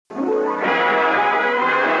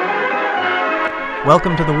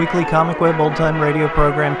Welcome to the weekly Comic Web Old Time Radio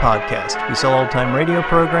Program podcast. We sell old-time radio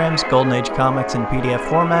programs, Golden Age comics in PDF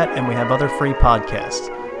format, and we have other free podcasts.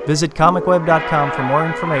 Visit comicweb.com for more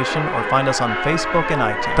information or find us on Facebook and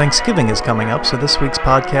iTunes. Thanksgiving is coming up, so this week's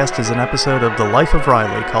podcast is an episode of The Life of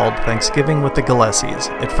Riley called Thanksgiving with the Gillespies.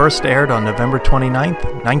 It first aired on November 29th,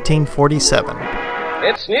 1947.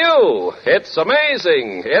 It's new. It's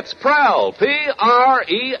amazing. It's Prell, P-R-E-L-L,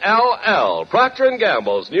 Procter &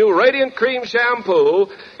 Gamble's new Radiant Cream Shampoo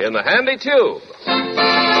in the handy tube.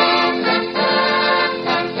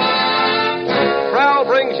 Prell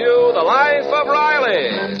brings you The Life of Riley.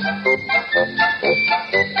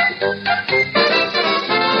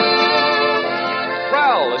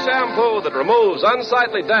 Prell, the shampoo that removes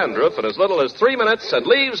unsightly dandruff in as little as 3 minutes and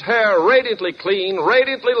leaves hair radiantly clean,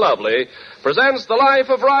 radiantly lovely, presents The Life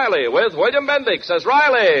of Riley with William Bendix as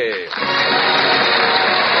Riley.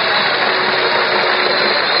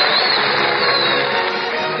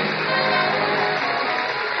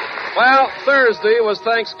 Well, Thursday was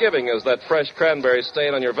Thanksgiving, as that fresh cranberry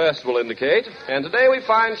stain on your vest will indicate, and today we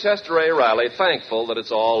find Chester A. Riley thankful that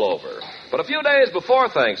it's all over. But a few days before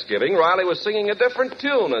Thanksgiving, Riley was singing a different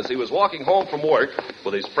tune as he was walking home from work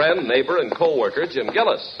with his friend, neighbor, and co-worker, Jim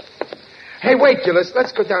Gillis. Hey, wait, Gillis.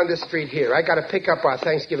 Let's go down this street here. I got to pick up our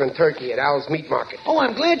Thanksgiving turkey at Al's Meat Market. Oh,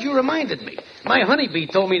 I'm glad you reminded me. My honeybee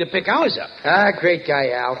told me to pick ours up. Ah, great guy,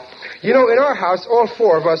 Al. You know, in our house, all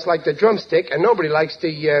four of us like the drumstick, and nobody likes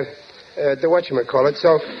the whatchamacallit.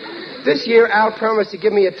 So this year, Al promised to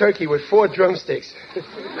give me a turkey with 4 drumsticks.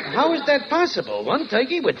 How is that possible? One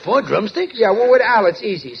turkey with 4 drumsticks? Yeah, well, with Al, it's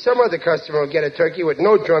easy. Some other customer will get a turkey with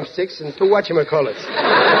no drumsticks and 2 whatchamacallits.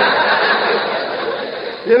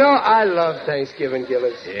 You know, I love Thanksgiving,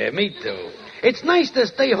 Gillis. Yeah, me too. It's nice to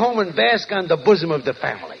stay home and bask on the bosom of the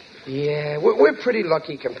family. Yeah, we're pretty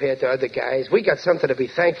lucky compared to other guys. We got something to be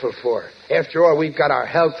thankful for. After all, we've got our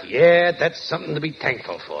health. Yeah, that's something to be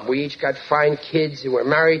thankful for. We each got fine kids, and we're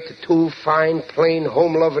married to 2 fine, plain,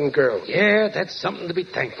 home-loving girls. Yeah, that's something to be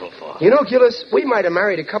thankful for. You know, Gillis, we might have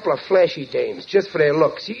married a couple of flashy dames just for their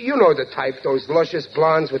looks. You know the type, those luscious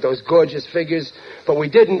blondes with those gorgeous figures, but we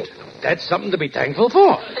didn't. That's something to be thankful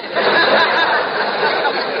for.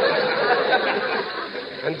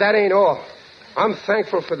 And that ain't all. I'm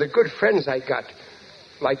thankful for the good friends I got.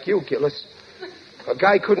 Like you, Gillis. A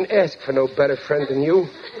guy couldn't ask for no better friend than you.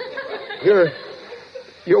 You're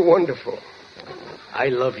wonderful. I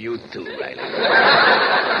love you too, Riley.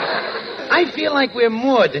 I feel like we're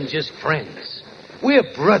more than just friends. We're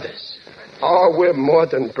brothers. Oh, we're more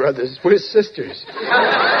than brothers. We're sisters.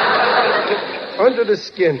 Under the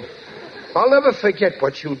skin. I'll never forget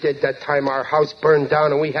what you did that time our house burned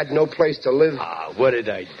down and we had no place to live. Ah, what did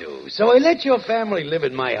I do? So I let your family live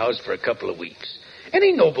in my house for a couple of weeks.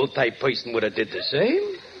 Any noble-type person would have did the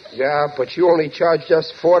same. Yeah, but you only charged us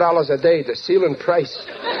 $4 a day, the ceiling price.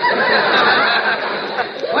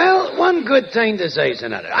 Well, one good thing deserves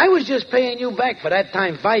another. I was just paying you back for that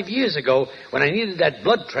time 5 years ago when I needed that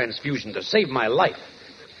blood transfusion to save my life.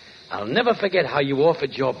 I'll never forget how you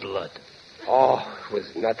offered your blood. Oh, it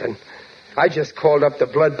was nothing. I just called up the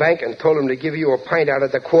blood bank and told them to give you a pint out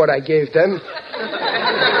of the quart I gave them.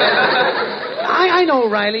 I know,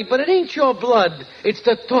 Riley, but it ain't your blood. It's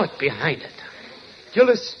the thought behind it.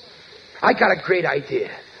 Gillis, I got a great idea.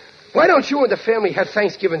 Why don't you and the family have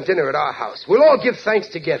Thanksgiving dinner at our house? We'll all give thanks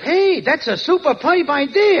together. Hey, that's a super pipe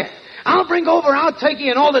idea. I'll bring over our turkey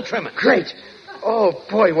and all the trimmings. Great. Oh,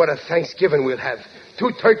 boy, what a Thanksgiving we'll have.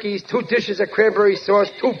 2 turkeys, 2 dishes of cranberry sauce,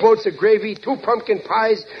 2 boats of gravy, 2 pumpkin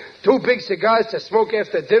pies, 2 big cigars to smoke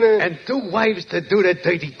after dinner. And 2 wives to do the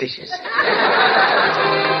dirty dishes.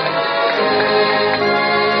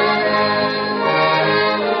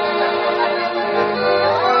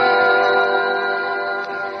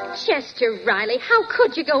 Chester Riley, how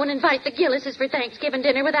could you go and invite the Gillises for Thanksgiving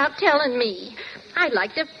dinner without telling me? I'd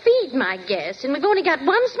like to feed my guests, and we've only got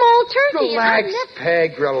 1 small turkey. Relax,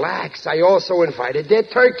 Peg, relax. I also invited their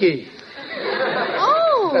turkey.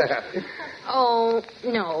 Oh. Oh,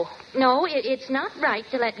 no. No, it's not right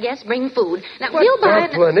to let guests bring food. Now, we'll buy...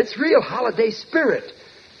 Dublin, it's real holiday spirit.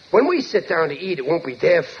 When we sit down to eat, it won't be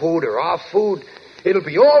their food or our food. It'll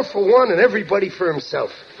be all for one and everybody for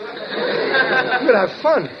himself. We'll have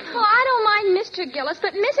fun. Oh, I don't mind Mr. Gillis,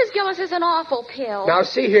 but Mrs. Gillis is an awful pill. Now,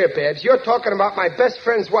 see here, Babs. You're talking about my best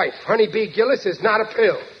friend's wife. Honeybee Gillis is not a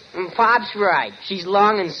pill. Pop's right. She's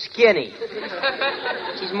long and skinny.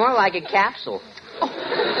 She's more like a capsule. Oh,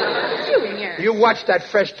 Junior. You watch that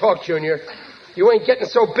fresh talk, Junior. You ain't getting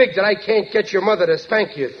so big that I can't get your mother to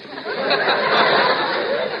spank you.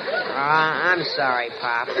 I'm sorry,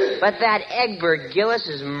 Pop, but that Egbert Gillis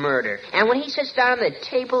is murder. And when he sits down at the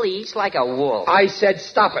table, he eats like a wolf. I said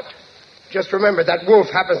stop it. Just remember, that wolf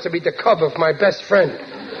happens to be the cub of my best friend.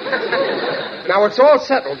 Now, it's all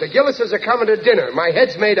settled. The Gillises are coming to dinner. My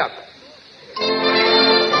head's made up.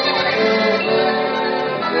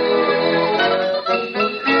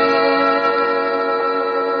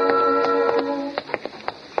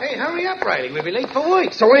 Hey, hurry up, Riley. We'll be late for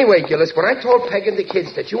work. So anyway, Gillis, when I told Peg and the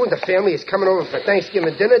kids that you and the family is coming over for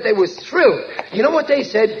Thanksgiving dinner, they was thrilled. You know what they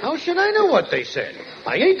said? How should I know what they said?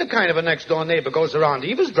 I ain't the kind of a next-door neighbor goes around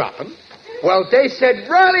eavesdropping. Well, they said,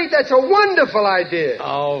 Riley, that's a wonderful idea.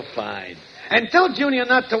 Oh, fine. And tell Junior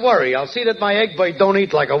not to worry. I'll see that my Egbert don't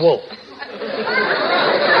eat like a wolf.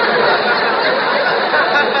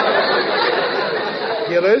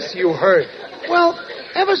 Gillis, you heard. Well,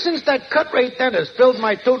 ever since that cut-rate dentist filled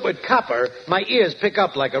my tooth with copper, my ears pick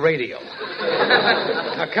up like a radio.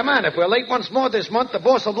 Now, come on. If we're late once more this month, the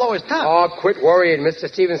boss will blow his top. Oh, quit worrying. Mr.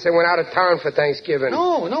 Stevenson went out of town for Thanksgiving.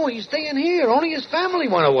 No, he's staying here. Only his family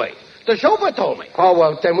went away. The chauffeur told me. Oh,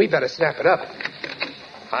 well, then we better snap it up.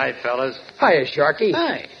 Hi, fellas. Hiya, Sharky.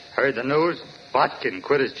 Hey. Heard the news? Botkin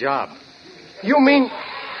quit his job. You mean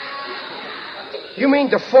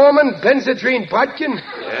the foreman, Benzedrine Botkin?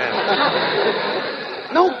 Yeah.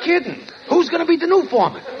 No kidding. Who's going to be the new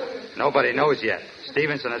foreman? Nobody knows yet.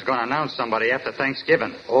 Stevenson is going to announce somebody after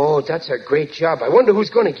Thanksgiving. Oh, that's a great job. I wonder who's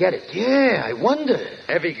going to get it. Yeah, I wonder.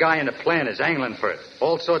 Every guy in the plant is angling for it.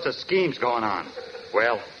 All sorts of schemes going on.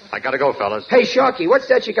 Well, I gotta go, fellas. Hey, Sharky, what's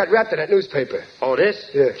that you got wrapped in that newspaper? Oh, this?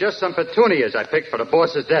 Yeah. Just some petunias I picked for the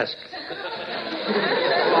boss's desk.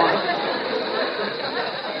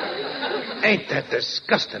 Ain't that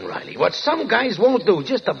disgusting, Riley? What some guys won't do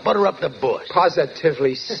just to butter up the boss.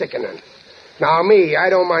 Positively sickening. Now, me, I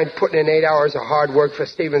don't mind putting in 8 hours of hard work for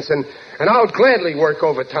Stevenson, and I'll gladly work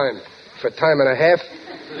overtime for time and a half.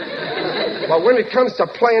 But when it comes to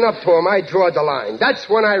playing up to him, I draw the line. That's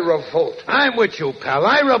when I revolt. I'm with you, pal.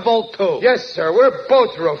 I revolt, too. Yes, sir. We're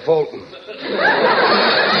both revolting.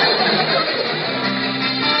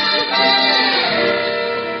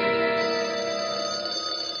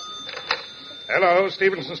 Hello,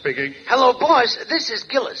 Stevenson speaking. Hello, boss. This is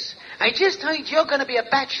Gillis. I just heard you're going to be a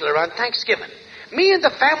bachelor on Thanksgiving. Me and the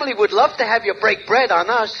family would love to have you break bread on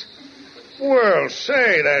us. Well,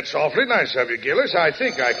 say, that's awfully nice of you, Gillis. I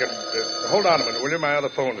think I can... hold on a minute, will you? My other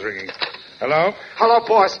phone's ringing. Hello? Hello,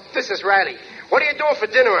 boss. This is Ratty. What are you doing for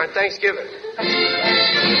dinner on Thanksgiving?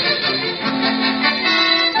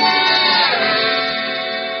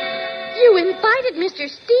 You invited Mr.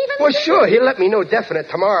 Stevenson? Well, sure. He'll let me know definite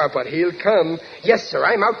tomorrow, but he'll come. Yes, sir.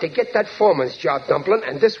 I'm out to get that foreman's job, Dumplin',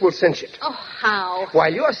 and this will cinch it. Oh, how?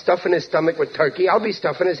 While you're stuffing his stomach with turkey, I'll be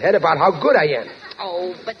stuffing his head about how good I am.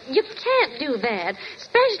 Oh, but you can't do that,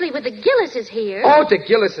 especially with the Gillises here. Oh, the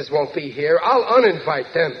Gillises won't be here. I'll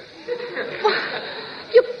uninvite them.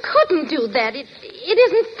 You couldn't do that. It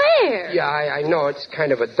isn't fair. Yeah, I know it's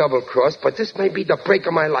kind of a double cross, but this may be the break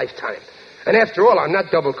of my lifetime. And after all, I'm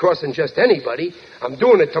not double-crossing just anybody. I'm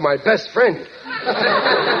doing it to my best friend.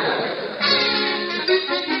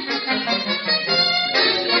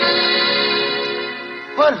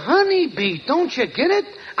 But, honeybee, don't you get it?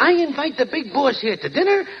 I invite the big boss here to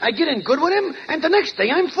dinner, I get in good with him, and the next day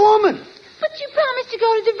I'm foreman. But you promised to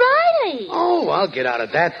go to the Riley. Oh, I'll get out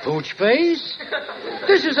of that pooch face.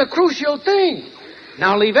 This is a crucial thing.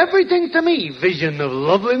 Now leave everything to me, vision of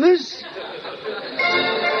loveliness.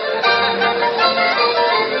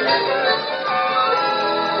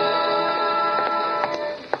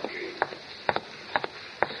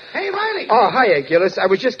 Hey, Riley. Oh, hiya, Gillis. I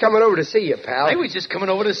was just coming over to see you, pal. I was just coming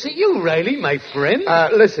over to see you, Riley, my friend.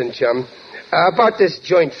 Listen, chum. About this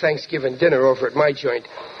joint Thanksgiving dinner over at my joint.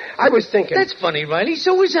 I was thinking... That's funny, Riley.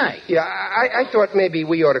 So was I. Yeah, I thought maybe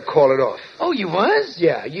we ought to call it off. Oh, you was?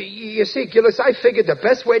 Yeah. You see, Gillis, I figured the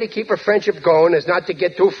best way to keep a friendship going is not to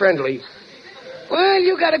get too friendly. Well,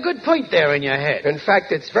 you got a good point there in your head. In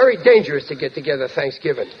fact, it's very dangerous to get together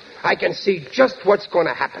Thanksgiving. I can see just what's going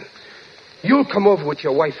to happen. You'll come over with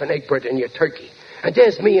your wife and Egbert and your turkey. And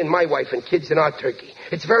there's me and my wife and kids and our turkey.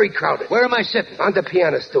 It's very crowded. Where am I sitting? On the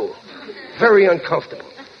piano stool. Very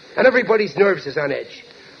uncomfortable. And everybody's nerves is on edge.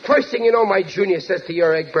 First thing you know, my junior says to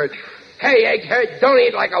your Egbert, "Hey, Egghead, don't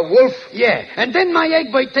eat like a wolf." Yeah, and then my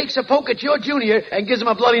Egbert takes a poke at your junior and gives him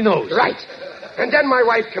a bloody nose. Right. And then my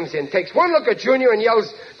wife comes in, takes one look at Junior and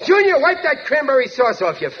yells, "Junior, wipe that cranberry sauce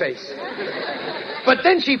off your face." But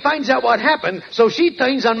then she finds out what happened, so she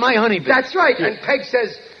turns on my honeybee. That's right. And Peg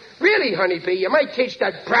says, "Really, honeybee, you might teach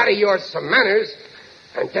that brat of yours some manners."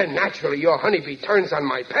 And then, naturally, your honeybee turns on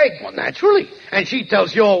my Peg. Well, naturally. And she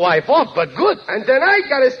tells your wife off, but good. And then I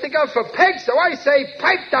got to stick up for Peg, so I say,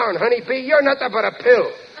 pipe down, honeybee. You're nothing but a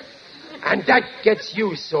pill. And that gets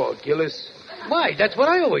you sore, Gillis. Why, that's what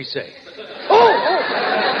I always say. Oh!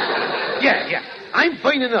 Yeah. I'm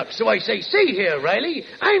finding up, so I say, see here, Riley,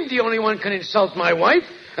 I'm the only one can insult my wife,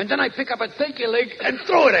 and then I pick up a turkey leg and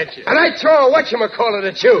throw it at you. And I throw a whatchamacallit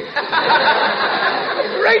at you.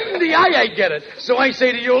 Right in the eye I get it. So I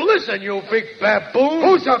say to you, listen, you big baboon.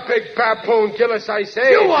 Who's a big baboon, Gillis, I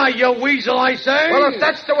say? You are, you weasel, I say. Well, if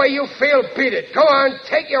that's the way you feel, beat it. Go on,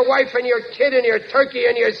 take your wife and your kid and your turkey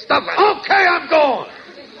and your stuffing. Okay, I'm going.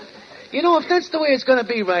 You know, if that's the way it's going to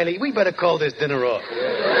be, Riley, we better call this dinner off.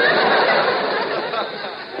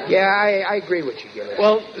 Yeah, I agree with you, Gillis.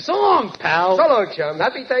 Well, so long, pal. So long, chum.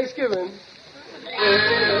 Happy Thanksgiving.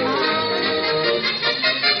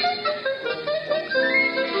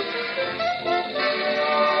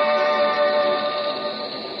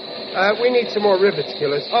 We need some more rivets,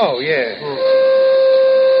 Gillis. Oh, yeah.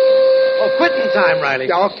 Oh, quitting time, Riley.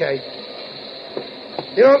 Yeah, okay.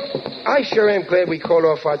 You know, I sure am glad we called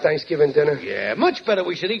off our Thanksgiving dinner. Yeah, much better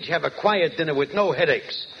we should each have a quiet dinner with no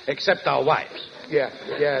headaches, except our wives. Yeah,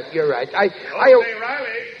 you're right. Riley.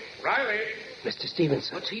 Mr.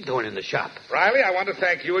 Stevenson. What's he doing in the shop? Riley, I want to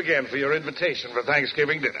thank you again for your invitation for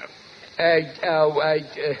Thanksgiving dinner.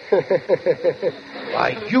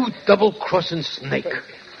 Why, you double-crossing snake.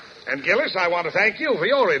 And Gillis, I want to thank you for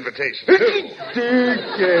your invitation, too.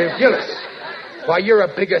 Gillis, why, you're a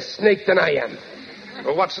bigger snake than I am.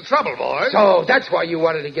 Well, what's the trouble, boys? So that's why you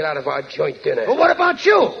wanted to get out of our joint dinner. Well, what about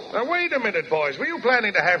you? Now, wait a minute, boys. Were you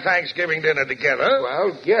planning to have Thanksgiving dinner together?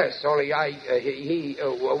 Well, yes, only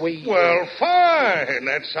we... Well, fine.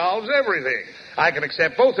 That solves everything. I can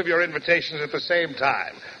accept both of your invitations at the same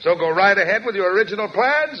time. So go right ahead with your original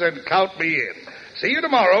plans and count me in. See you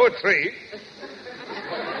tomorrow at 3.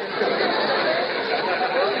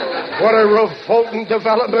 What a revolting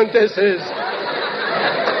development this is.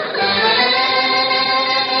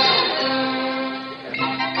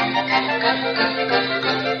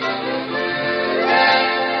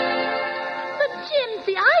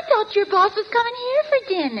 I thought your boss was coming here for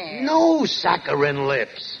dinner. No saccharine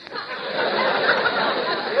lips.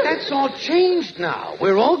 That's all changed now.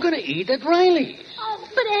 We're all going to eat at Riley's. Oh,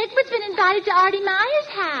 but Egbert's been invited to Artie Meyer's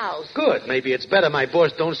house. Good. Maybe it's better my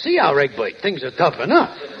boss don't see our Egbert. Things are tough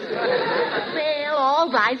enough. Well, all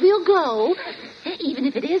right, we'll go. Even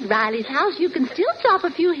if it is Riley's house, you can still drop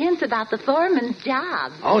a few hints about the foreman's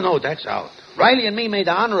job. Oh, no, that's out. Riley and me made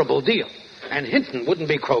an honorable deal. And Hinton wouldn't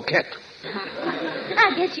be croquette.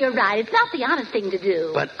 I guess you're right. It's not the honest thing to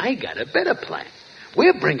do. But I got a better plan.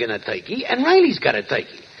 We're bringing a turkey, and Riley's got a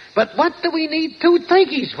turkey. But what do we need 2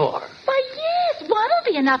 turkeys for? Why, yes, one will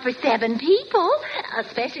be enough for 7 people,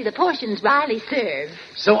 especially the portions Riley serves.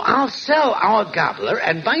 So I'll sell our gobbler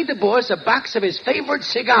and buy the boss a box of his favorite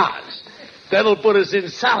cigars. That'll put us in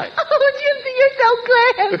solid. Oh, Jimsy, you're so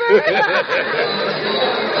clever.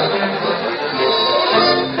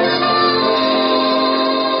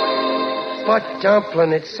 But,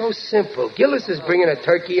 Dumplin', it's so simple. Gillis is bringing a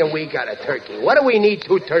turkey, and we got a turkey. What do we need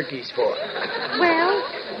 2 turkeys for? Well,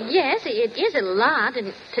 yes, it is a lot,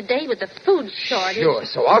 and today with the food shortage... Sure,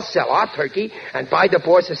 so I'll sell our turkey and buy the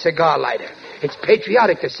boss a cigar lighter. It's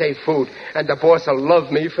patriotic to save food, and the boss will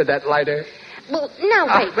love me for that lighter. Well, now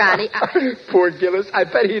wait, Riley. Poor Gillis. I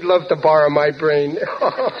bet he'd love to borrow my brain.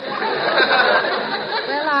 Well,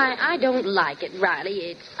 I don't like it,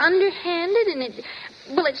 Riley. It's underhanded, and it's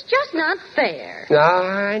just not fair.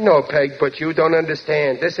 I know, Peg, but you don't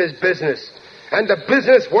understand. This is business. And the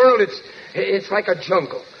business world, it's like a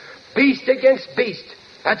jungle. Beast against beast.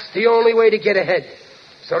 That's the only way to get ahead.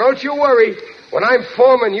 So don't you worry. When I'm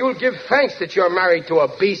foreman, you'll give thanks that you're married to a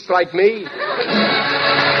beast like me.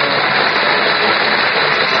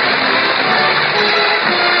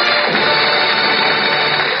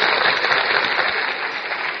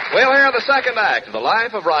 We'll hear the second act of The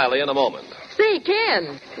Life of Riley in a moment. Say,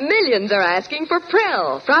 Ken, millions are asking for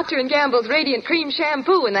Prell, Procter & Gamble's Radiant Cream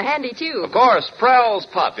Shampoo in the handy tube. Of course, Prell's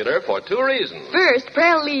popular for 2 reasons. First,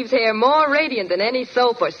 Prell leaves hair more radiant than any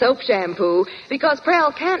soap or soap shampoo because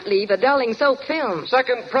Prell can't leave a dulling soap film.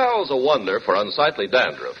 Second, Prell's a wonder for unsightly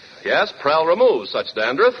dandruff. Yes, Prell removes such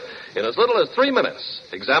dandruff in as little as 3 minutes.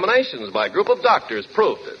 Examinations by a group of doctors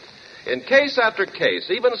proved it. In case after case,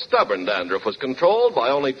 even stubborn dandruff was controlled by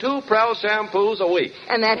only 2 Prell shampoos a week.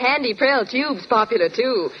 And that handy Prell tube's popular,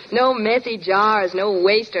 too. No messy jars, no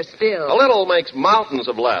waste or spill. A little makes mountains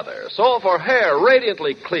of lather. So for hair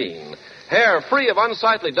radiantly clean, hair free of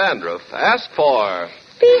unsightly dandruff, ask for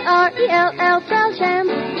P-R-E-L-L, Prel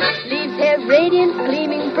Shampoo. Leaves hair radiant,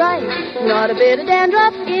 gleaming bright. Not a bit of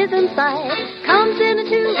dandruff is in sight. Comes in a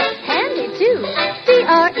tube, handy too.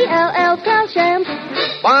 P-R-E-L-L, Prel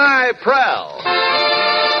Shampoo. By Prel.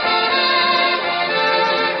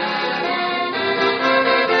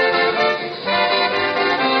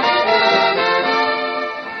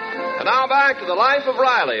 And now back to the life of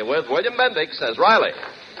Riley with William Bendix as Riley.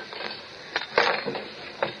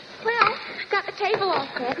 Well, got the table all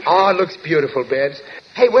set. Oh, it looks beautiful, Babs.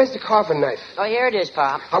 Hey, where's the carving knife? Oh, here it is,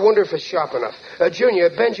 Pop. I wonder if it's sharp enough. Junior,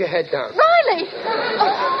 bend your head down. Riley!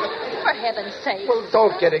 Oh, for heaven's sake. Well,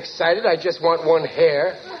 don't get excited. I just want one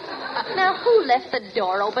hair. Now, who left the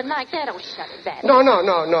door open like that? Oh, shut it, Daddy. No.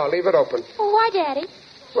 Leave it open. Well, why, Daddy?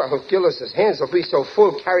 Well, Gillis's hands will be so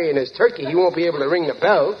full carrying his turkey, he won't be able to ring the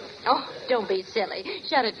bell. Oh, don't be silly.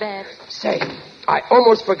 Shut it, Babs. Say, I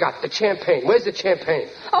almost forgot. The champagne. Where's the champagne?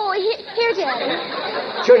 Oh, here, Daddy.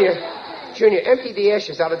 Junior, empty the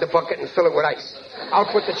ashes out of the bucket and fill it with ice. I'll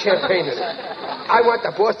put the champagne in it. I want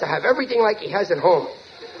the boss to have everything like he has at home.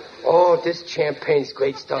 Oh, this champagne's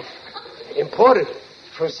great stuff. Imported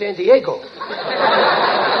from San Diego.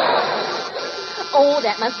 Oh,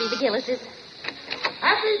 that must be the Gillises.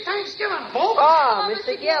 Happy Thanksgiving, folks. Oh,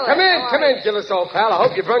 Mr. Gillis. Come in, Gillis, old pal. I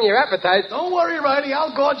hope you brought your appetite. Don't worry, Riley.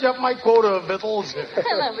 I'll gorge up my quota of victuals.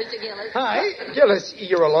 Hello, Mr. Gillis. Hi. Gillis,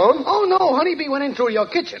 you're alone? Oh, no. Honeybee went in through your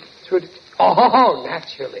kitchen. Oh,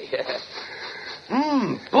 naturally.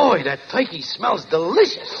 Boy, that turkey smells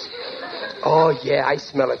delicious. Oh, yeah, I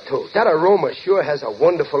smell it, too. That aroma sure has a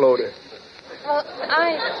wonderful odor. Well,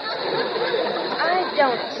 I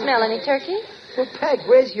don't smell any turkey. Well, Peg,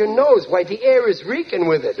 where's your nose? Why, the air is reeking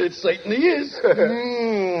with it. It certainly is.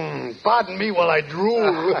 Pardon me while I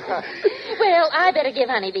drool. Well, I better give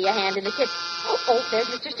Honeybee a hand in the kitchen. Oh, there's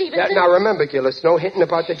Mr. Stevenson. Now, remember, Gillis, no hinting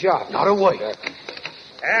about the job. Not a word.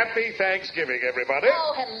 Happy Thanksgiving, everybody.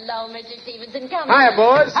 Oh, hello, Mr. Stevenson. Come Hiya, in.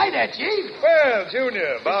 boys. Hi there, Chief. Well,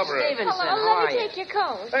 Junior, Barbara. Stevenson, Hello, how are let me you? take your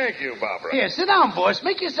coat. Thank you, Barbara. Here, sit down, boss.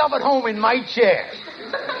 Make yourself at home in my chair.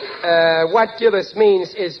 What Gillis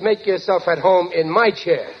means is make yourself at home in my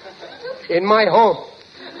chair. In my home.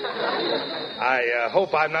 I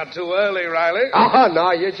hope I'm not too early, Riley. Oh,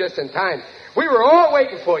 no, you're just in time. We were all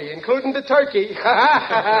waiting for you, including the turkey.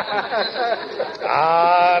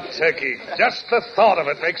 Ah, turkey. Just the thought of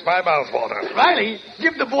it makes my mouth water. Riley,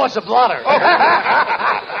 give the boss a blotter.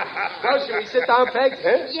 Now, shall we sit down, Peg?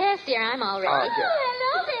 Huh? Yes, dear, I'm all ready. Oh, yeah.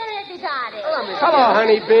 hello there, everybody. Hello,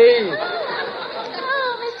 honeybee.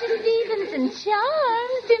 Oh, Mr. Stevenson,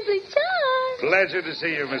 charmed, simply charmed. Pleasure to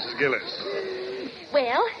see you, Mrs. Gillis.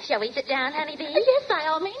 Well, shall we sit down, Honeybee? Yes, by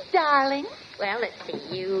all means, darling. Well, let's see.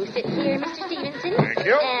 You sit here, Mr. Stevenson. Thank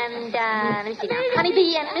you. And, let me see now.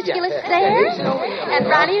 Honeybee and Miss Yeah. Gillis there. And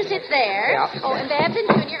Ronnie, you sit there. Yeah. Oh, and Babs and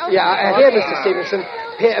Junior. Oh, Yeah, here, Mr. Stevenson.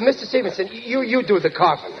 Here, Mr. Stevenson, you do the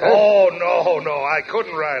carving. Huh? Oh, no, I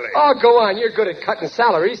couldn't, Riley. Oh, go on. You're good at cutting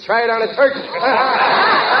salaries. Try it on a turkey.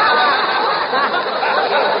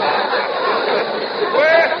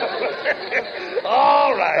 Well,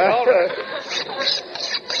 all right.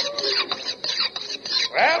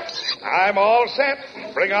 Well, I'm all set.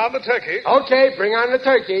 Bring on the turkey. Okay, bring on the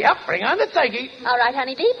turkey. Yep, bring on the turkey. All right,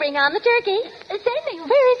 Honeybee, bring on the turkey. Say me,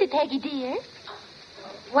 where is it, Peggy, dear?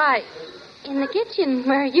 Why, in the kitchen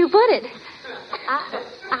where you put it.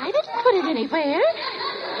 I didn't put it anywhere.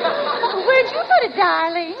 Where'd you put it,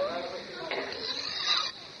 darling?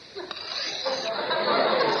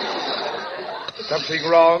 Something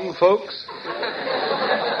wrong, folks?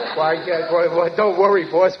 Why, don't worry,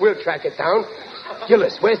 boss. We'll track it down.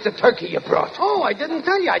 Gillis, where's the turkey you brought? Oh, I didn't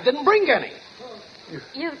tell you. I didn't bring any.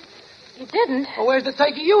 You didn't? Well, where's the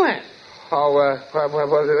turkey you had? Oh,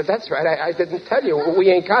 well, that's right. I didn't tell you.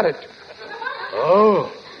 We ain't got it.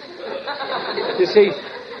 Oh. You see,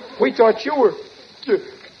 we thought you were...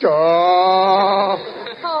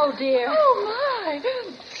 Oh, dear. Oh, my.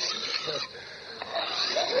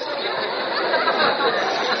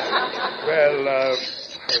 Well,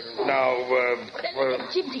 now,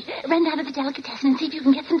 Jimsy, run down to the delicatessen and see if you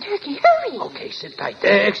can get some turkey. Hurry. Okay, sit tight.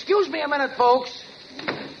 Excuse me a minute, folks.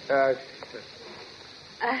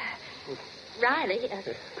 Riley,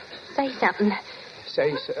 say something.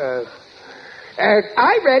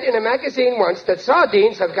 I read in a magazine once that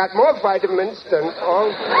sardines have got more vitamins than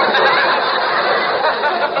all...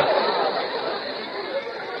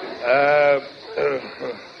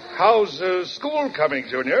 how's school coming,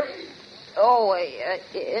 Junior? Oh,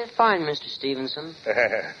 it's fine, Mr. Stevenson.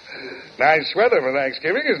 Nice weather for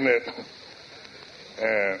Thanksgiving, isn't it?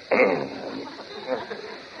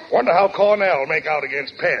 Wonder how Cornell make out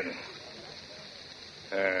against Penn.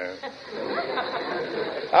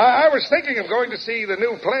 I was thinking of going to see the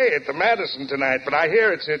new play at the Madison tonight, but I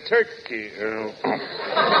hear it's a turkey.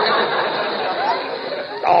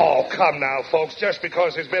 Oh, come now, folks. Just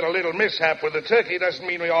because there's been a little mishap with the turkey doesn't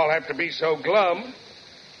mean we all have to be so glum.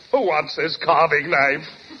 Who wants this carving knife?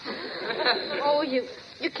 Oh, you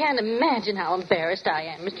can't imagine how embarrassed I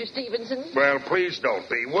am, Mr. Stevenson. Well, please don't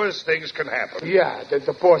be. Worse things can happen. Yeah,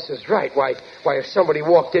 the boss is right. Why, if somebody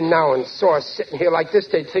walked in now and saw us sitting here like this,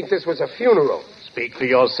 they'd think this was a funeral. Speak for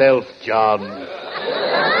yourself, John.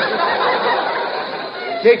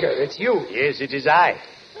 Digger, it's you. Yes, it is I.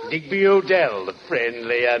 Digby Odell, the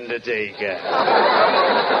friendly undertaker.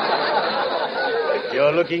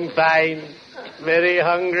 You're looking fine. Very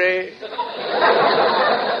hungry.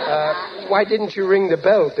 Why didn't you ring the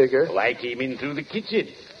bell, Digger? Oh, I came in through the kitchen.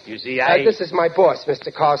 You see, This is my boss,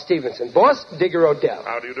 Mr. Carl Stevenson. Boss, Digger Odell.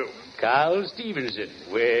 How do you do? Carl Stevenson.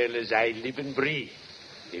 Well, as I live and breathe,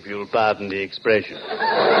 if you'll pardon the expression.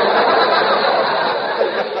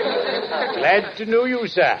 Glad to know you,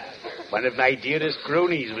 sir. One of my dearest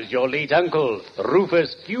cronies was your late uncle,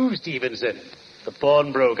 Rufus Q. Stevenson, the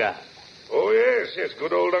pawnbroker. Oh, yes,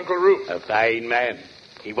 good old Uncle Rufus. A fine man.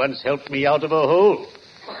 He once helped me out of a hole.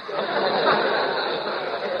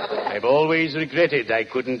 I've always regretted I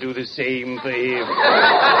couldn't do the same for him.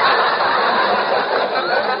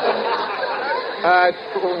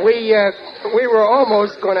 We were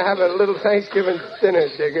almost going to have a little Thanksgiving dinner,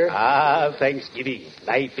 Digger. Ah, Thanksgiving.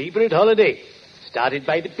 My favorite holiday. Started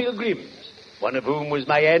by the Pilgrims, one of whom was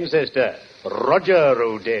my ancestor, Roger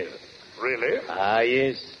Odell. Really? Ah,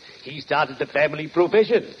 yes. He started the family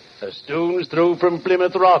profession, a stone's throw from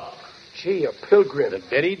Plymouth Rock. Gee, a pilgrim. The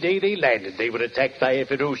very day they landed, they were attacked by a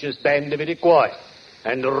ferocious band of Iroquois.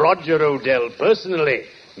 And Roger Odell personally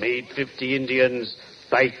made 50 Indians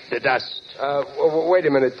bite the dust. Wait a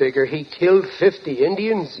minute, Digger. He killed 50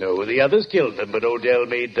 Indians? No, the others killed them, but Odell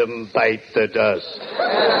made them bite the dust.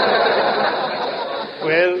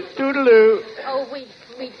 Well, toodaloo. Oh,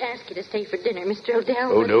 we'd ask you to stay for dinner, Mr.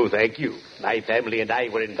 Odell. Oh, no, thank you. My family and I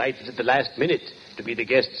were invited at the last minute to be the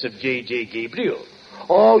guests of J.J. Gabriel.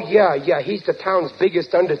 Oh, yeah. He's the town's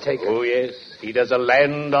biggest undertaker. Oh, yes. He does a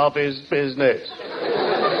land office business.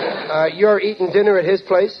 You're eating dinner at his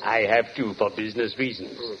place? I have to for business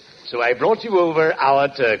reasons. So I brought you over our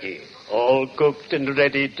turkey, all cooked and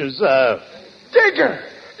ready to serve. Digger!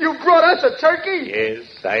 You brought us a turkey? Yes,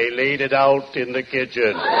 I laid it out in the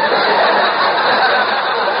kitchen.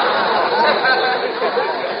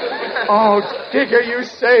 Oh, Digger, you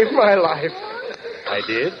saved my life. I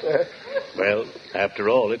did? Well, after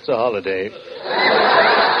all, it's a holiday.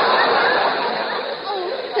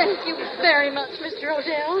 Oh, thank you very much, Mr.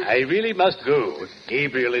 Odell. I really must go.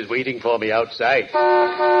 Gabriel is waiting for me outside.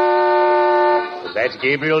 That's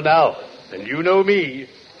Gabriel now. And you know me.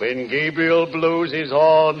 When Gabriel blows his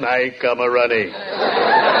horn, I come a-running.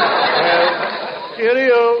 Well,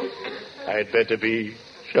 cheerio. I'd better be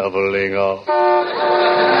shoveling off.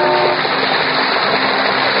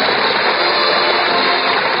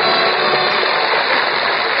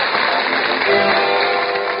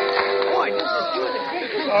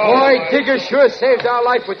 Boy, Digger sure saved our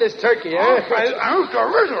life with this turkey, eh?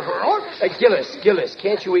 Gillis,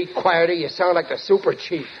 can't you eat quieter? You sound like the super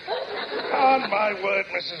chief. On my word,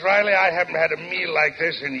 Mrs. Riley, I haven't had a meal like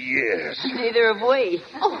this in years. Neither have we.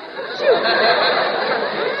 Oh, shoot.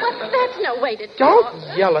 Well, that's no way to talk.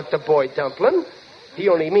 Don't yell at the boy, Dumplin'. He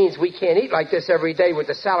only means we can't eat like this every day with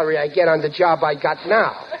the salary I get on the job I got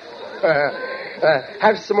now.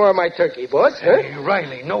 Have some more of my turkey, boss. Huh? Hey,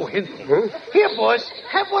 Riley, no hinting. Huh? Here, boss,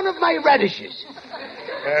 have one of my radishes.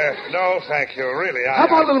 No, thank you, really. How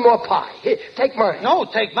about a little more pie? Here, take mine. No,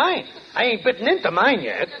 take mine. I ain't bitten into mine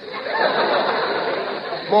yet.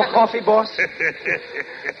 More coffee, boss?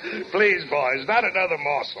 Please, boys, not another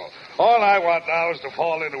morsel. All I want now is to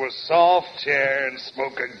fall into a soft chair and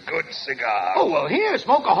smoke a good cigar. Oh, well, here,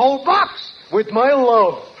 smoke a whole box. With my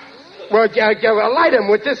love. Well, light him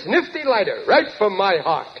with this nifty lighter, right from my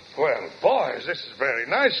heart. Well, boys, this is very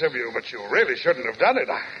nice of you, but you really shouldn't have done it.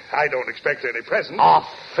 I don't expect any present. Oh,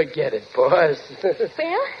 forget it, boys.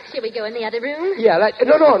 Well, shall we go in the other room? Yeah,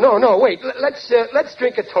 no, wait. Let's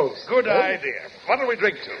drink a toast. Good idea. What'll we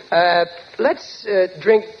drink to? Let's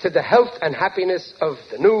drink to the health and happiness of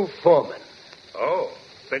the new foreman. Oh,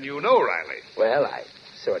 then you know Riley. Well, I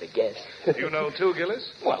sort of guess. You know too,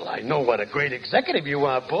 Gillis? Well, I know what a great executive you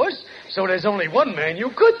are, boss. So there's only one man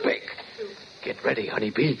you could pick. Get ready,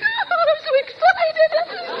 honeybee. Oh, I'm so excited.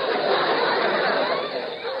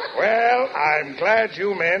 Well, I'm glad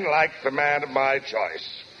you men like the man of my choice.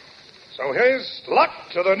 So here's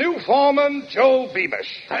luck to the new foreman, Joe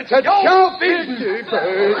Beamish. That's Joe Beamish.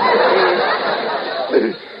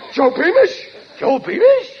 Joe Beamish? Joe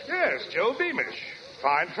Beamish? Yes, Joe Beamish.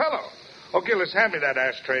 Fine fellow. Oh, Gillis, hand me that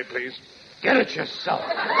ashtray, please. Get it yourself.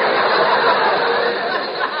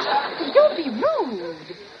 Don't be rude.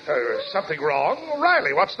 Something wrong?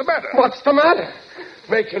 Riley, what's the matter? What's the matter?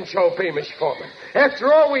 Making Joe Beamish foreman.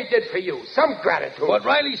 After all we did for you, some gratitude. But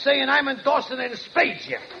Riley's saying I'm endorsing it in spades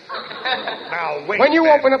yet. Now, wait. When you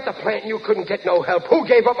opened up the plant and you couldn't get no help, who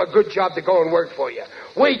gave up a good job to go and work for you?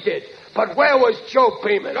 We did. But where was Joe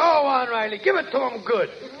Beamish? Go on, Riley. Give it to him good.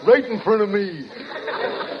 Right in front of me.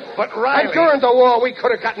 But Riley... And during the war, we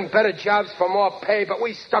could have gotten better jobs for more pay, but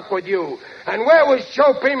we stuck with you. And where was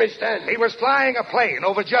Joe Beamish then? He was flying a plane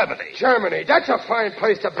over Germany. Germany. That's a fine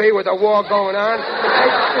place to be with a war going on.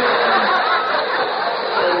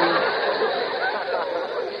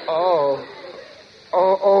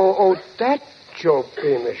 Oh, that Joe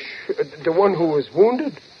Beamish. The one who was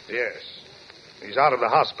wounded? Yes. He's out of the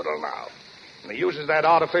hospital now. And he uses that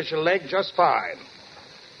artificial leg just fine.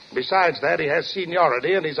 Besides that, he has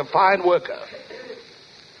seniority, and he's a fine worker.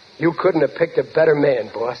 You couldn't have picked a better man,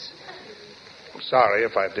 boss. I'm sorry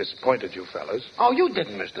if I've disappointed you fellas. Oh, you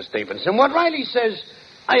didn't, Mr. Stevenson. What Riley says,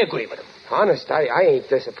 I agree with him. Honest, I ain't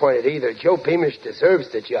disappointed either. Joe Beamish deserves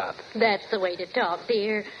the job. That's the way to talk,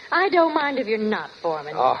 dear. I don't mind if you're not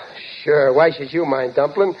foreman. Oh, sure. Why should you mind,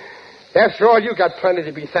 Dumpling? After all, you got plenty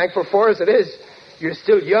to be thankful for as it is. You're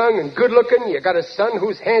still young and good-looking. You got a son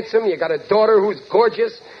who's handsome. You got a daughter who's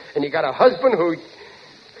gorgeous. And you got a husband who...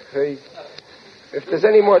 if there's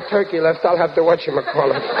any more turkey left, I'll have to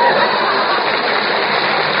whatchamacallit.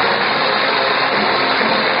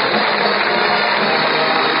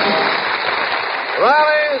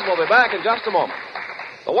 Riley's will be back in just a moment.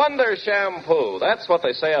 The Wonder Shampoo. That's what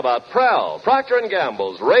they say about Prell, Procter &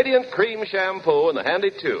 Gamble's Radiant Cream Shampoo in the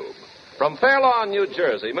handy tube. From Fair Lawn, New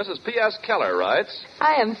Jersey, Mrs. P.S. Keller writes,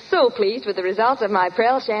 I am so pleased with the results of my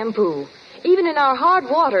Prell shampoo. Even in our hard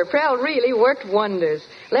water, Prell really worked wonders.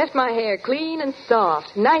 Left my hair clean and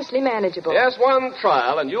soft, nicely manageable. Yes, one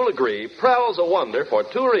trial, and you'll agree, Prell's a wonder for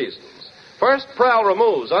two reasons. First, Prell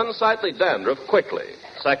removes unsightly dandruff quickly.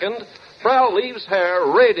 Second, Prell leaves hair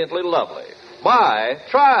radiantly lovely. Buy,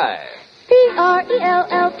 try.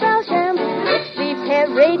 P-R-E-L-L, Prell shampoo. Leaves hair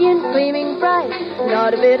radiant, gleaming bright.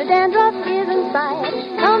 Not a bit of dandruff is in sight.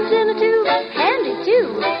 Comes in a tube, handy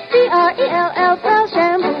too. P-R-E-L-L, Prell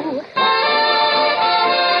shampoo.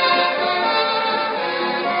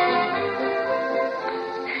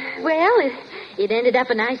 Well, it ended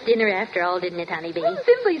up a nice dinner after all, didn't it, honeybee?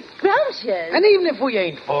 Simply scrumptious. And even if we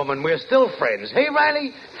ain't foreman, we're still friends. Hey,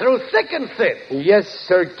 Riley? Through thick and thin. Yes,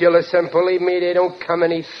 Sir Gillis, and believe me, they don't come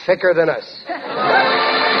any thicker than us.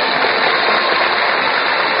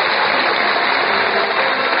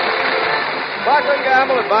 Procter &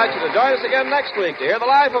 Gamble invites you to join us again next week to hear The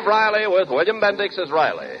Life of Riley with William Bendix as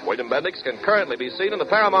Riley. William Bendix can currently be seen in the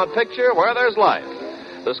Paramount picture Where There's Life.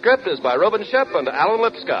 The script is by Reuben Ship and Alan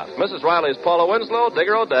Lipscott. Mrs. Riley is Paula Winslow.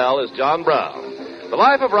 Digger Odell is John Brown. The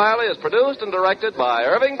Life of Riley is produced and directed by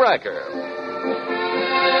Irving Brecker.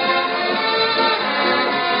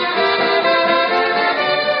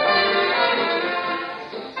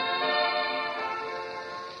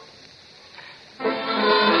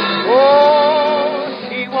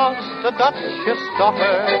 She was the Duchess'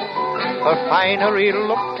 daughter. Her finery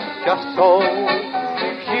looked just so.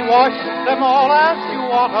 She washed them all as you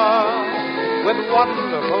water with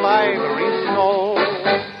wonderful ivory snow.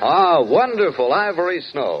 Ah, wonderful ivory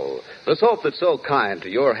snow. The soap that's so kind to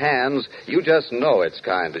your hands, you just know it's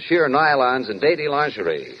kind to sheer nylons and dainty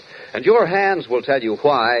lingerie. And your hands will tell you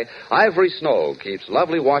why Ivory Snow keeps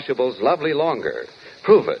lovely washables lovely longer.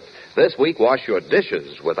 Prove it. This week, wash your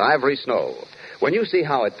dishes with Ivory Snow. When you see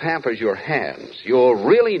how it pampers your hands, you'll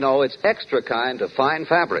really know it's extra kind to fine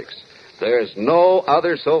fabrics. There's no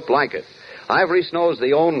other soap like it. Ivory Snow's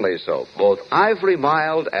the only soap, both ivory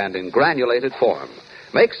mild and in granulated form.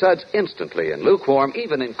 Make suds instantly in lukewarm,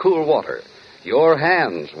 even in cool water. Your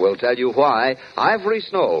hands will tell you why Ivory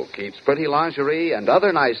Snow keeps pretty lingerie and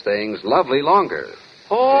other nice things lovely longer.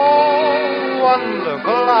 Oh,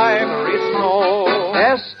 wonderful ivory snow.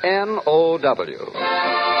 S-N-O-W.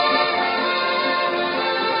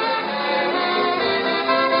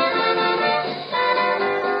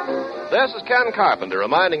 This is Ken Carpenter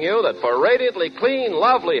reminding you that for radiantly clean,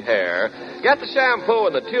 lovely hair, get the shampoo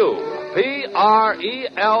in the tube.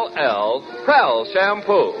 P-R-E-L-L, Prell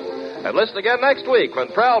Shampoo. And listen again next week when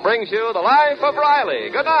Prell brings you The Life of Riley.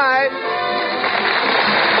 Good night.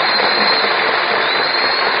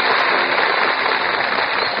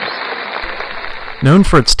 Known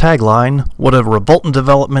for its tagline, "What a revoltant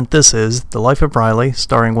development this is," The Life of Riley,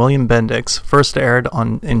 starring William Bendix, first aired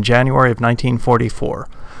in January of 1944.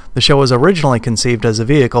 The show was originally conceived as a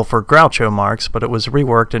vehicle for Groucho Marx, but it was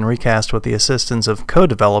reworked and recast with the assistance of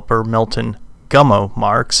co-developer Milton Gummo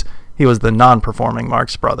Marx. He was the non-performing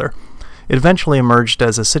Marx brother. It eventually emerged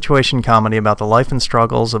as a situation comedy about the life and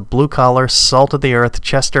struggles of blue-collar, salt-of-the-earth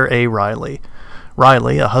Chester A. Riley.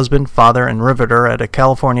 Riley, a husband, father, and riveter at a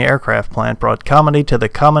California aircraft plant, brought comedy to the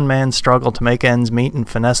common man's struggle to make ends meet and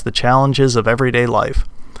finesse the challenges of everyday life.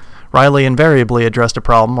 Riley invariably addressed a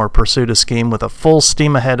problem or pursued a scheme with a full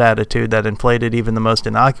steam-ahead attitude that inflated even the most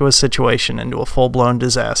innocuous situation into a full-blown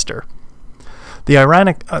disaster. The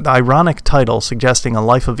ironic title, suggesting a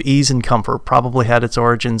life of ease and comfort, probably had its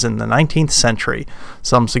origins in the 19th century.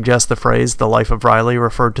 Some suggest the phrase, "the life of Riley,"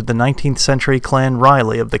 referred to the 19th century clan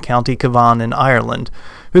Riley of the County Cavan in Ireland,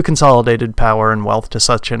 who consolidated power and wealth to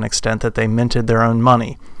such an extent that they minted their own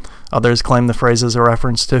money. Others claim the phrase is a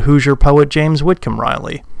reference to Hoosier poet James Whitcomb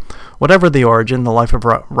Riley. Whatever the origin, the life of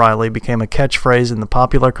Riley became a catchphrase in the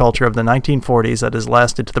popular culture of the 1940s that has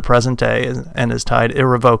lasted to the present day and is tied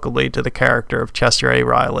irrevocably to the character of Chester A.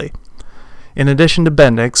 Riley. In addition to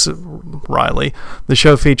Bendix Riley, the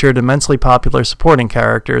show featured immensely popular supporting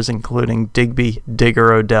characters, including Digby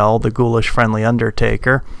Digger Odell, the ghoulish friendly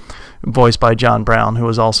Undertaker, voiced by John Brown, who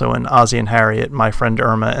was also in Ozzie and Harriet, My Friend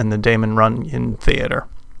Irma, and the Damon Runyon Theater.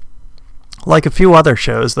 Like a few other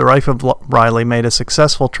shows, The Life of Riley made a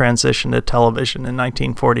successful transition to television in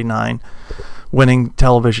 1949, winning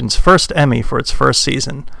television's first Emmy for its first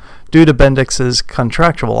season. Due to Bendix's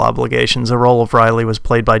contractual obligations, the role of Riley was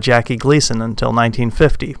played by Jackie Gleason until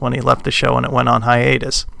 1950, when he left the show and it went on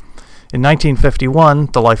hiatus. In 1951,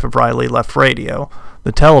 The Life of Riley left radio.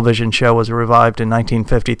 The television show was revived in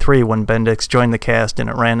 1953 when Bendix joined the cast, and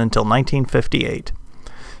it ran until 1958.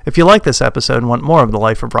 If you like this episode and want more of The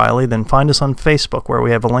Life of Riley, then find us on Facebook, where we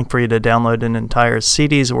have a link for you to download an entire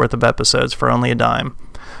CD's worth of episodes for only a dime.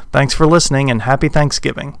 Thanks for listening, and happy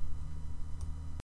Thanksgiving.